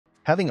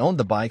Having owned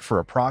the bike for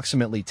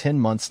approximately 10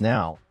 months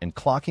now and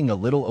clocking a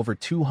little over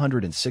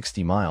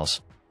 260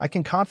 miles, I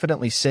can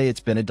confidently say it's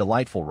been a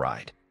delightful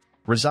ride.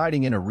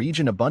 Residing in a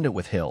region abundant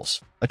with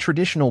hills, a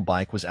traditional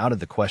bike was out of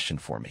the question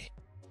for me.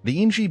 The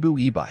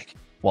YinZhiBoo E-Bike,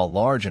 while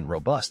large and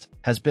robust,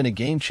 has been a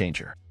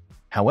game-changer.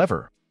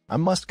 However, I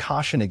must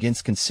caution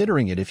against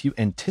considering it if you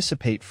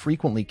anticipate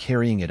frequently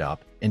carrying it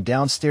up and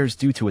downstairs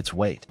due to its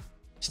weight.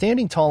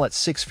 Standing tall at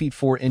 6 feet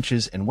 4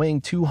 inches and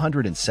weighing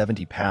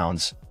 270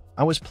 pounds,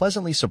 I was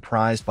pleasantly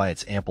surprised by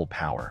its ample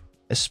power,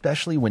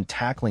 especially when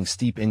tackling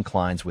steep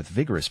inclines with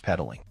vigorous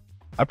pedaling.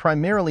 I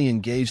primarily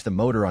engaged the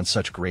motor on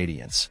such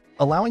gradients,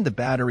 allowing the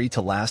battery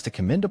to last a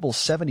commendable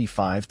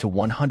 75 to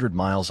 100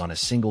 miles on a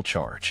single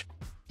charge.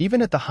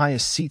 Even at the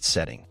highest seat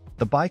setting,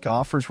 the bike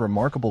offers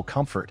remarkable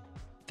comfort,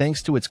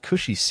 thanks to its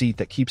cushy seat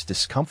that keeps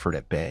discomfort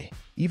at bay,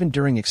 even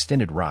during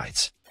extended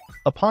rides.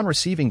 Upon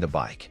receiving the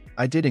bike,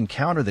 I did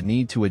encounter the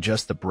need to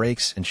adjust the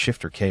brakes and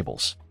shifter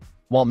cables.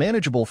 While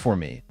manageable for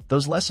me,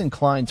 those less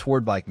inclined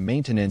toward bike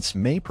maintenance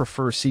may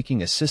prefer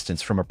seeking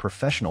assistance from a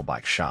professional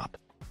bike shop.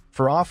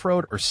 For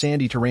off-road or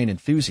sandy terrain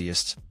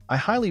enthusiasts, I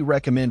highly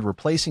recommend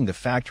replacing the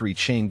factory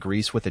chain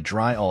grease with a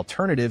dry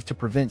alternative to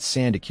prevent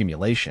sand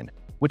accumulation,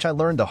 which I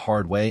learned the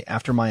hard way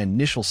after my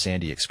initial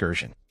sandy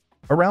excursion.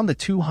 Around the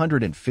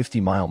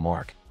 250-mile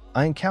mark,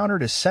 I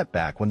encountered a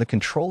setback when the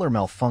controller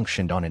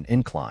malfunctioned on an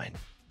incline,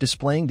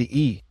 displaying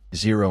the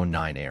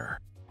E09 error.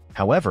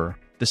 However,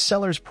 the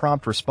seller's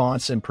prompt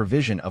response and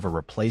provision of a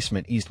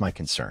replacement eased my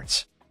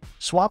concerns.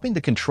 Swapping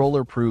the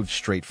controller proved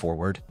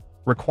straightforward,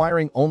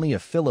 requiring only a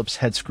Phillips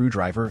head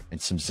screwdriver and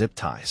some zip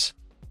ties.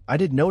 I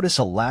did notice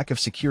a lack of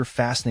secure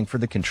fastening for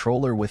the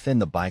controller within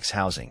the bike's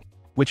housing,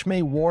 which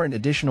may warrant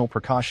additional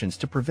precautions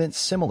to prevent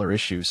similar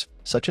issues,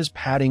 such as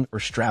padding or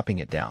strapping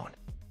it down.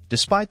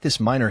 Despite this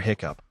minor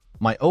hiccup,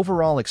 my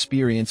overall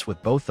experience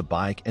with both the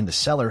bike and the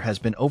seller has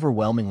been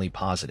overwhelmingly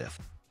positive.